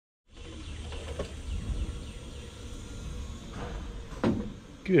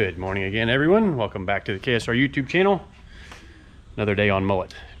Good morning again, everyone. Welcome back to the KSR YouTube channel. Another day on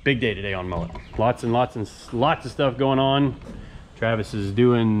Mullet. Big day today on Mullet. Lots of stuff going on. Travis is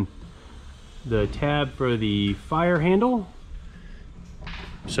doing the tab for the fire handle.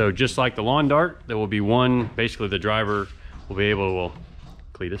 So just like the lawn dart, there will be one, basically the driver will be able to, well,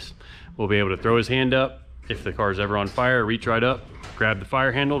 Cletus, will be able to throw his hand up if the car is ever on fire, reach right up, grab the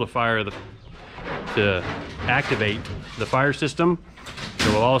fire handle to activate the fire system.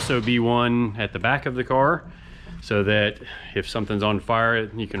 There will also be one at the back of the car so that if something's on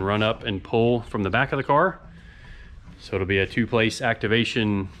fire, you can run up and pull from the back of the car. So it'll be a two-place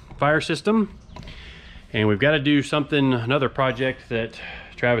activation fire system. And we've got to do something, another project that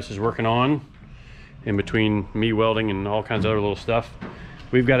Travis is working on in between me welding and all kinds of other little stuff.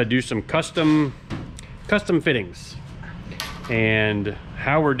 We've got to do some custom fittings. And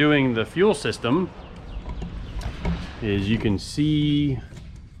how we're doing the fuel system is, you can see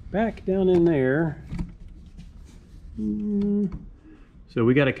back down in there. So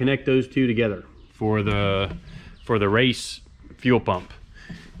we got to connect those two together for the race fuel pump.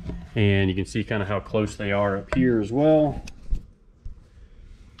 And you can see kind of how close they are up here as well.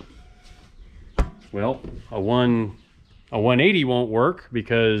 Well, a 180 won't work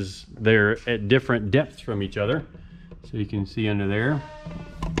because they're at different depths from each other. So you can see under there.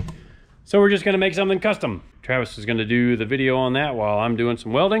 So we're just gonna make something custom. Travis is gonna do the video on that while I'm doing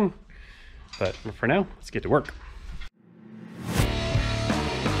some welding. But for now, let's get to work.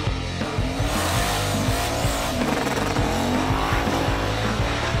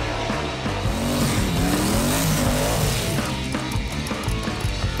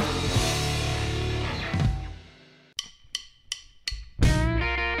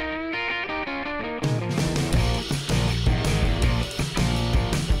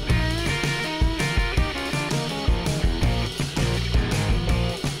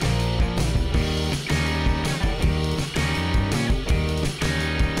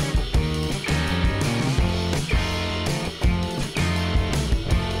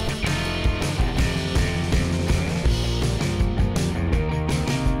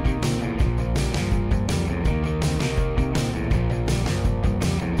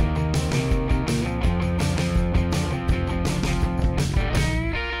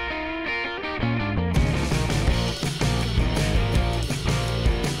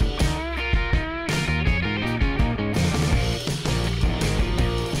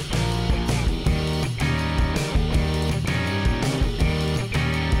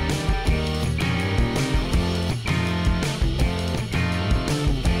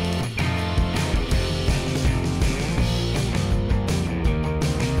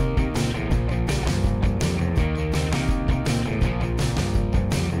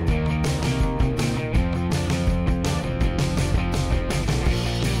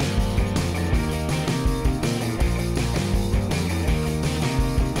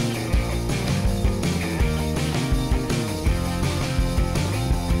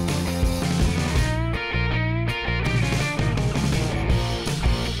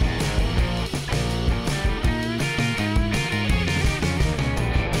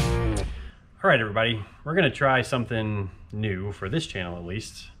 All right, everybody, we're gonna try something new for this channel, at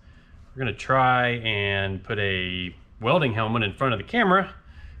least. We're gonna try and put a welding helmet in front of the camera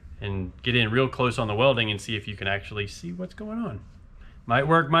and get in real close on the welding and see if you can actually see what's going on. Might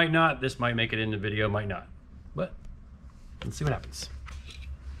work, might not. This might make it in the video, might not. But let's see what happens.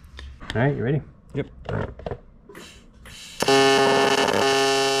 All right, you ready? Yep.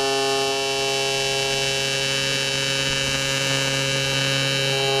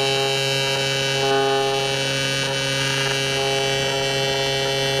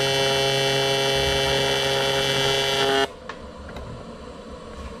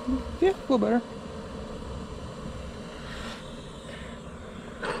 Yeah, a little better.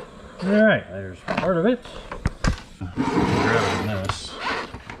 All right, there's part of it. Grabbing this.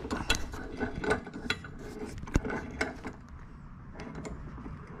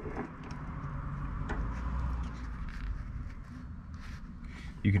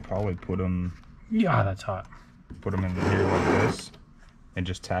 You could probably put them. Yeah, that's hot. Put them in here like this, and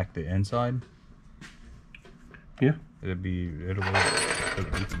just tack the inside. Yeah. It'll work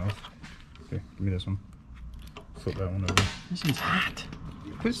deep enough. Okay, give me this one. Flip that one over. This one's hot.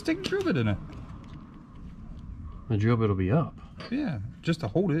 Put a stick and drill bit in it. The drill bit will be up. Yeah, just to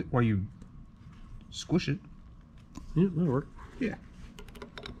hold it while you squish it. Yeah, that'll work. Yeah.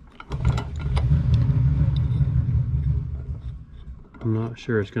 I'm not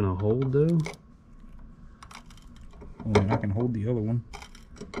sure it's gonna hold though. Well, I can hold the other one.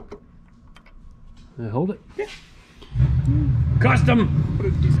 Hold it. Yeah. Custom. Put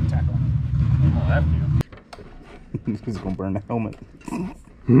a decent tack on I'll have to. it. It's gonna burn the helmet.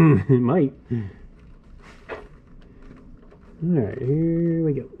 It might. Alright, here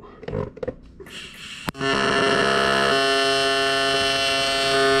we go.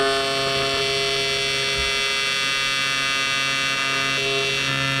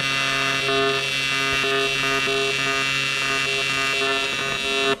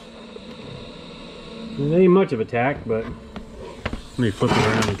 It ain't much of a tack, but let me flip it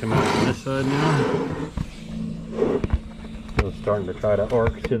around and come out on this side now. I'm starting to try to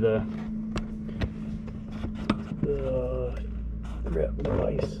arc to the grip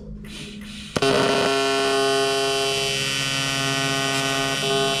device.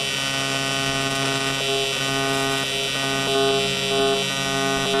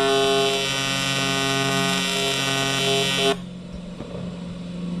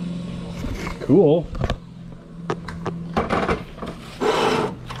 Cool.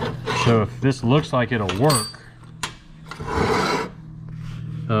 So if this looks like it'll work,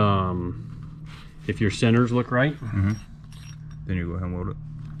 if your centers look right, then you go ahead and weld it.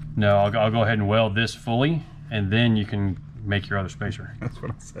 no, I'll go ahead and weld this fully, and then you can make your other spacer. That's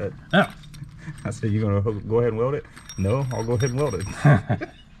what I said. Oh. I said, you're gonna go ahead and weld it? No, I'll go ahead and weld it.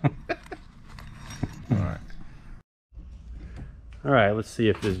 All right, let's see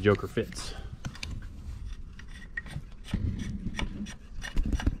if this joker fits.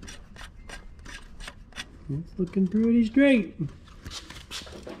 It's looking pretty straight.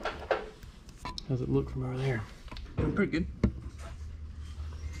 How's it look from over there? Pretty good.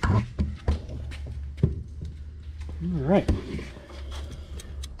 All right.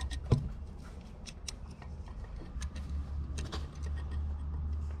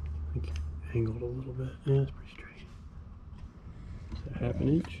 Angled a little bit. Yeah, it's pretty straight. Is that half an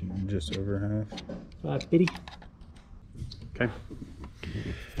inch? Just over half. 550. Okay.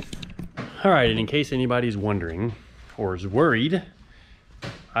 All right, and in case anybody's wondering or is worried,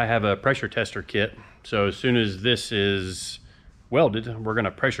 I have a pressure tester kit. So as soon as this is welded, we're gonna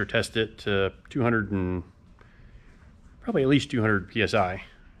pressure test it to 200 and probably at least 200 PSI.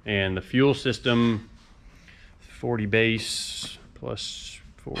 And the fuel system, 40 base plus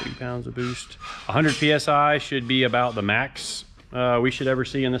 40 pounds of boost. 100 PSI should be about the max we should ever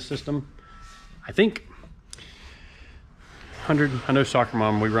see in this system. I think 100, I know Soccer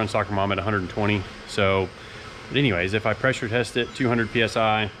Mom, we run Soccer Mom at 120. So, but anyways, if I pressure test it, 200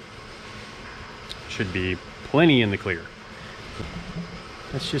 PSI, should be plenty in the clear.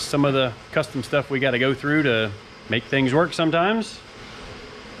 That's just some of the custom stuff we got to go through to make things work sometimes.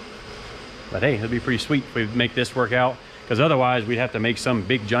 But hey, it'd be pretty sweet if we make this work out, because otherwise we'd have to make some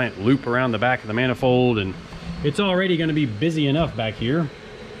big giant loop around the back of the manifold, and it's already going to be busy enough back here.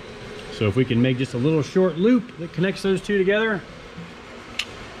 So if we can make just a little short loop that connects those two together,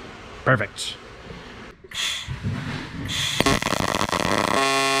 perfect.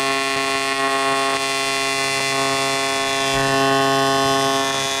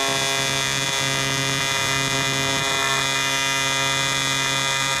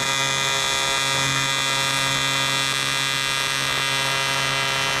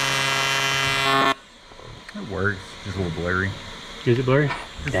 It works. Just a little blurry. Is it blurry?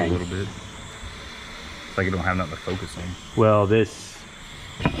 Just Dang. a little bit. It's like you don't have nothing to focus on. Well, this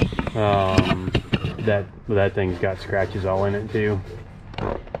that thing's got scratches all in it too.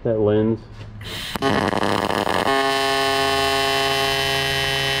 That lens. I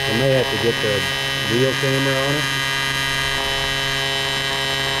may have to get the real camera on it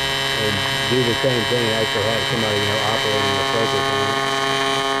and do the same thing. Actually have somebody, you know, operating the focus on it.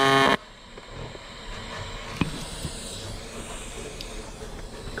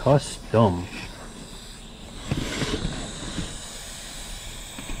 Custom.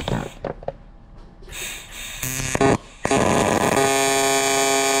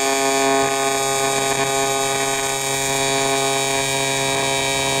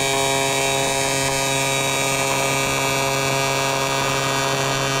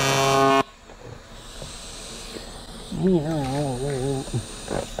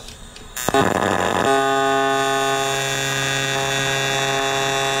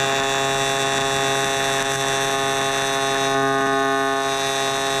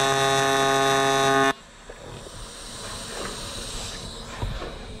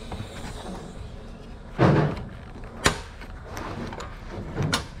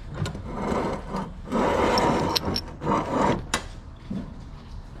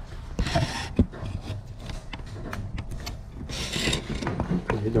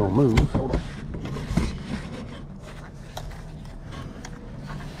 It don't move. Hold on.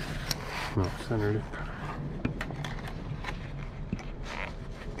 No, centered it.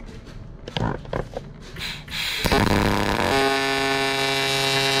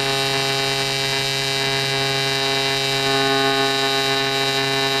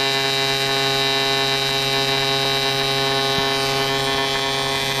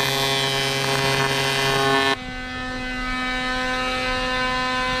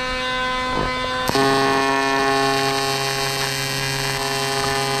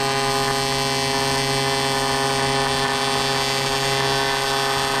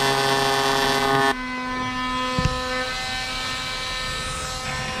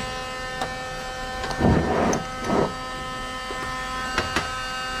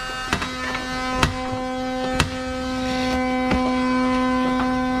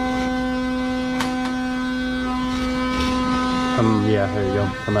 Yeah, there you go.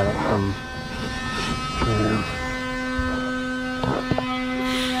 Come at it from.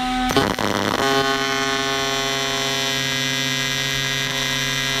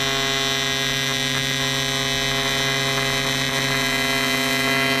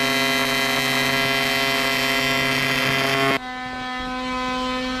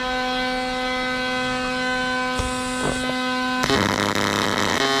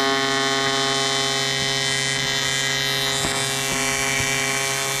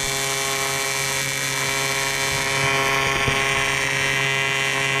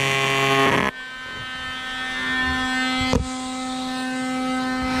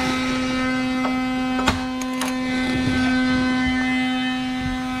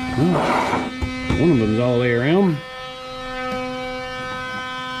 One of them's all the way around.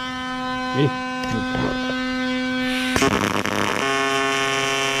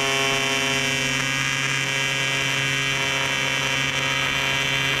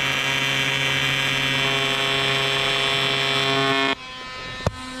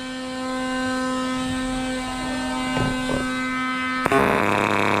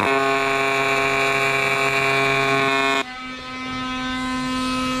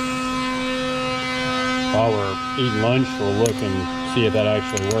 While we're eating lunch, we'll look and see if that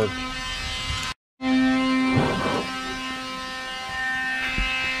actually worked.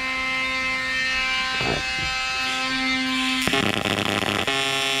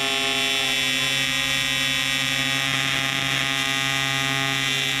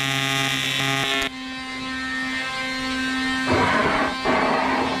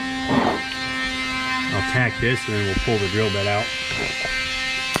 I'll tack this and then we'll pull the drill bit out.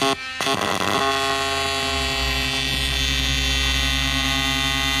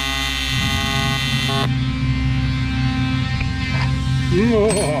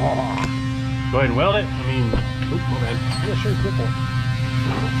 Go ahead and weld it. I mean, oops, my bad. Yeah, sure, go for it.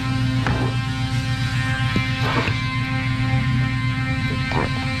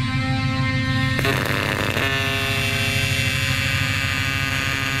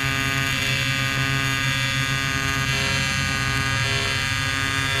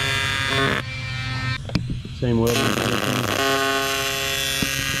 Same welding.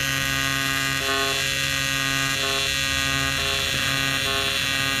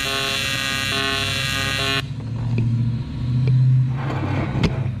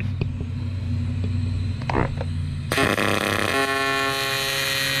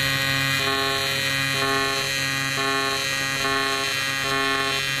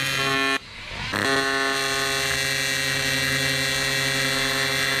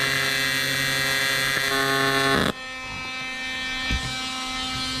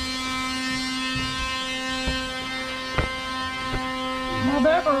 Not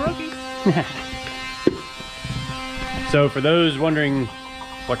bad for a rookie. So for those wondering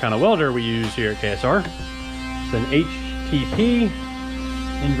what kind of welder we use here at KSR, it's an HTP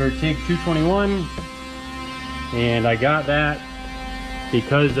Invertig 221, and I got that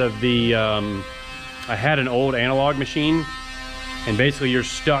because of the I had an old analog machine, and basically you're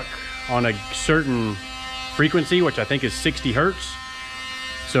stuck on a certain frequency, which I think is 60 hertz.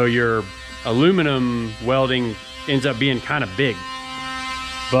 So your aluminum welding ends up being kind of big,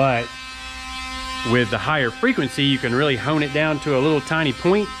 but with the higher frequency you can really hone it down to a little tiny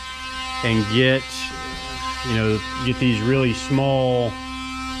point and get, you know, get these really small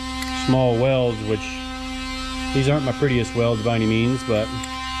welds, which these aren't my prettiest welds by any means, but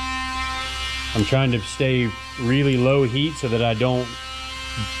I'm trying to stay really low heat so that I don't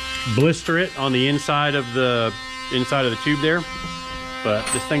blister it on the inside of the tube there. But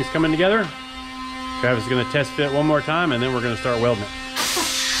this thing's coming together. Travis is going to test fit one more time, and then we're going to start welding it,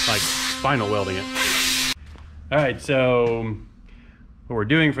 like final welding it. All right, so what we're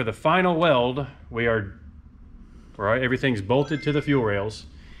doing for the final weld, everything's bolted to the fuel rails,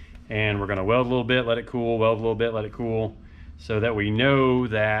 and we're going to weld a little bit, let it cool, weld a little bit, let it cool, so that we know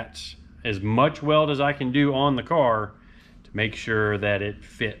that as much weld as I can do on the car to make sure that it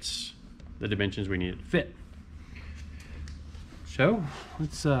fits the dimensions we need it to fit. So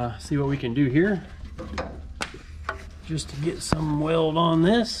let's see what we can do here just to get some weld on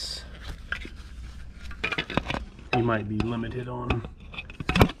this. You might be limited on.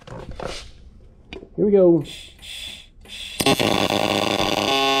 Here we go.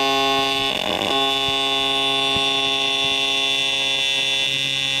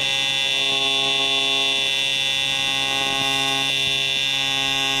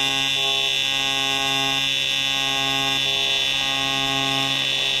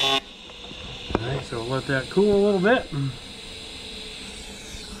 Alright, so we'll let that cool a little bit.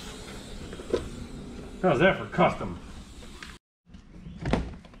 How's that for custom?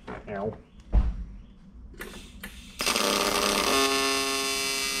 Ow.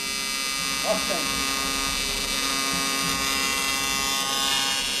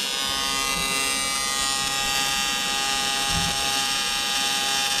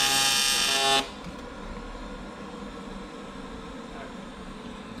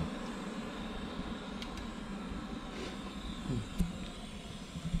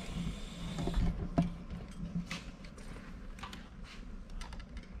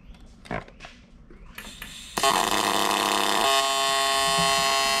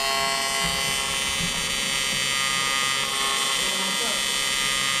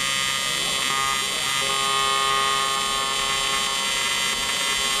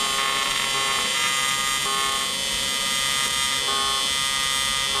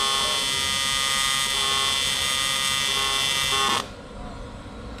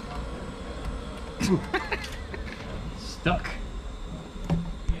 Stuck.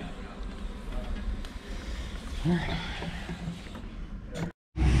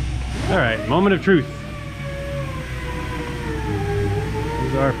 All right, moment of truth.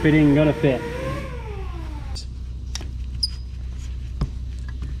 Is our fitting gonna fit?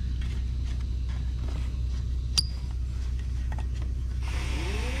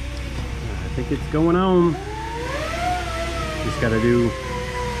 I think it's going on. Just gotta do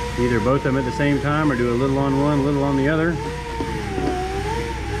either both of them at the same time or do a little on one, a little on the other.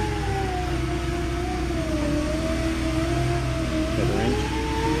 Got the wrench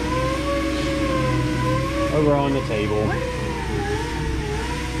over on the table.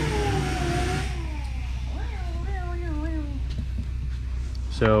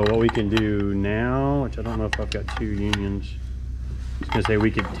 So what we can do now, which I don't know if I've got 2 unions. I was gonna say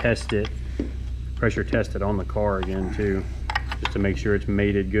we could test it, pressure test it on the car again too, just to make sure it's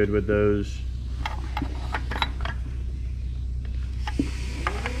mated good with those.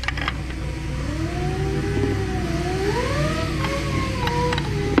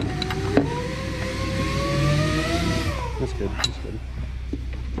 That's good, that's good.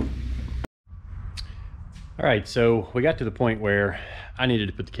 All right, so we got to the point where I needed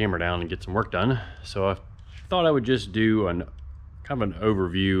to put the camera down and get some work done. So I thought I would just do kind of an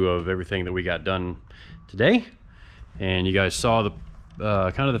overview of everything that we got done today. And you guys saw the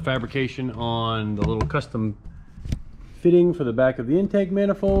kind of the fabrication on the little custom fitting for the back of the intake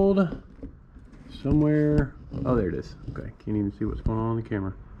manifold. Somewhere, oh there it is. Okay, can't even see what's going on the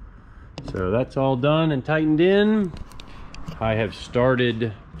camera. So that's all done and tightened in. I have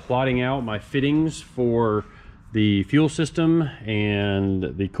started plotting out my fittings for the fuel system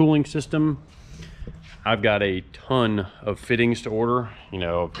and the cooling system. I've got a ton of fittings to order. You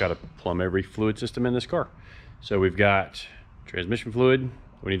know, I've got to plumb every fluid system in this car. So we've got transmission fluid,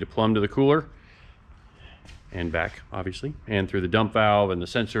 we need to plumb to the cooler and back, obviously, and through the dump valve and the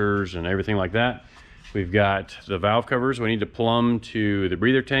sensors and everything like that. We've got the valve covers we need to plumb to the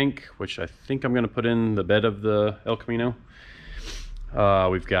breather tank, which I think I'm going to put in the bed of the El Camino.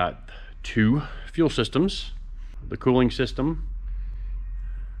 We've got 2 fuel systems, the cooling system,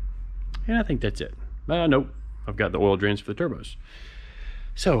 and I think that's it. Nope, I've got the oil drains for the turbos.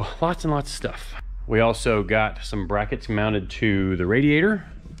 So lots and lots of stuff. We also got some brackets mounted to the radiator.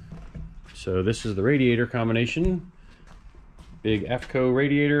 So this is the radiator combination. Big AFCO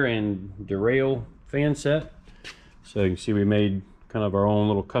radiator and derail fan set. So you can see we made kind of our own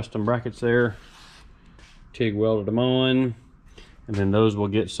little custom brackets there. TIG welded them on. And then those will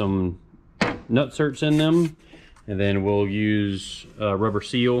get some nut certs in them. And then we'll use a rubber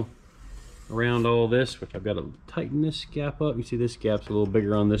seal around all this, which I've got to tighten this gap up. You see this gap's a little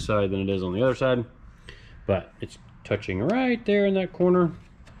bigger on this side than it is on the other side, but it's touching right there in that corner.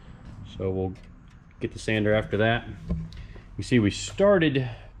 So we'll get the sander after that. You see we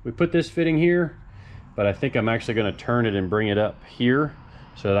put this fitting here, but I think I'm actually going to turn it and bring it up here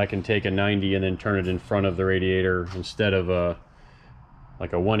so that I can take a 90 and then turn it in front of the radiator instead of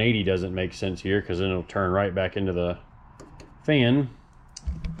like a 180 doesn't make sense here because then it'll turn right back into the fan.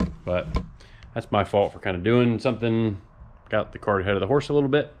 But that's my fault for kind of doing something, got the cart ahead of the horse a little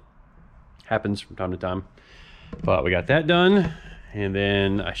bit. Happens from time to time. But we got that done. And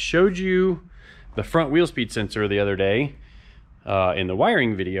then I showed you the front wheel speed sensor the other day in the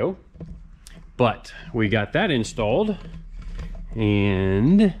wiring video. But we got that installed.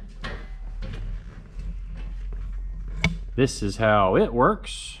 And this is how it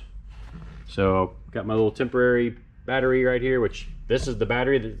works. So got my little temporary battery right here, which this is the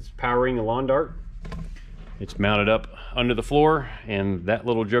battery that's powering the lawn dart. It's mounted up under the floor, and that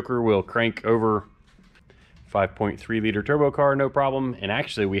little joker will crank over 5.3 liter turbo car, no problem. And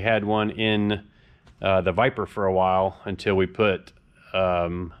actually we had one in the Viper for a while until we put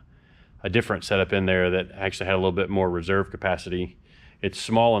a different setup in there that actually had a little bit more reserve capacity. It's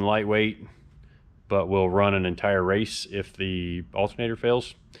small and lightweight, but will run an entire race if the alternator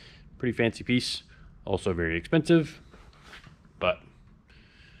fails. Pretty fancy piece, also very expensive, but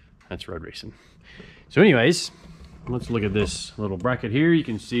that's road racing. So anyways, let's look at this little bracket here. You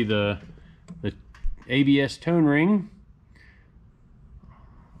can see the ABS tone ring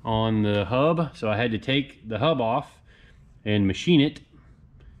on the hub. So I had to take the hub off and machine it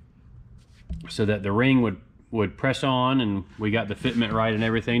so that the ring would press on, and we got the fitment right and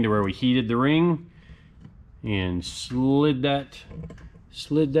everything to where we heated the ring and slid that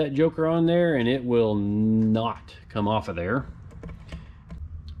joker on there, and it will not come off of there.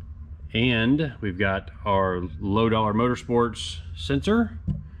 And we've got our low dollar motorsports sensor.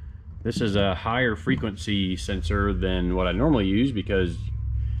 This is a higher frequency sensor than what I normally use because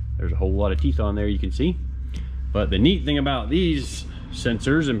there's a whole lot of teeth on there, you can see. But the neat thing about these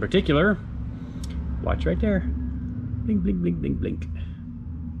sensors in particular, watch right there, blink, blink, blink, blink, blink.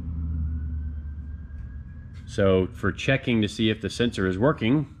 So for checking to see if the sensor is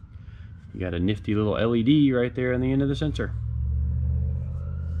working, you got a nifty little LED right there on the end of the sensor.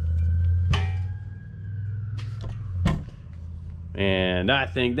 And I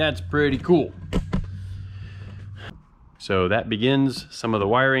think that's pretty cool. So that begins some of the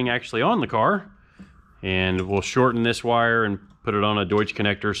wiring actually on the car, and we'll shorten this wire and put it on a Deutsch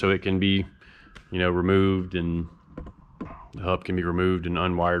connector so it can be, you know, removed, and the hub can be removed and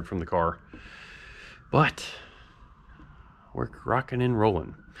unwired from the car. But we're rocking and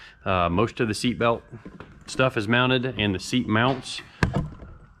rolling. Most of the seatbelt stuff is mounted, and the seat mounts,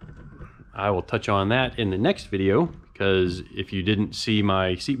 I will touch on that in the next video, because if you didn't see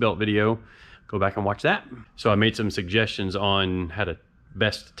my seatbelt video, go back and watch that. So I made some suggestions on how to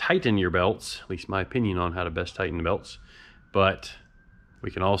best tighten your belts, at least my opinion on how to best tighten the belts. But we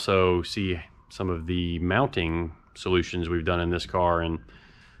can also see some of the mounting solutions we've done in this car and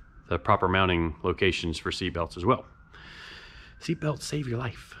the proper mounting locations for seatbelts as well. Seatbelts save your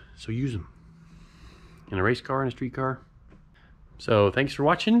life, so use them in a race car and a street car. So thanks for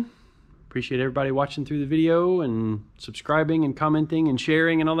watching. Appreciate everybody watching through the video and subscribing and commenting and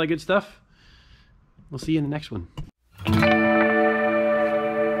sharing and all that good stuff. We'll see you in the next one.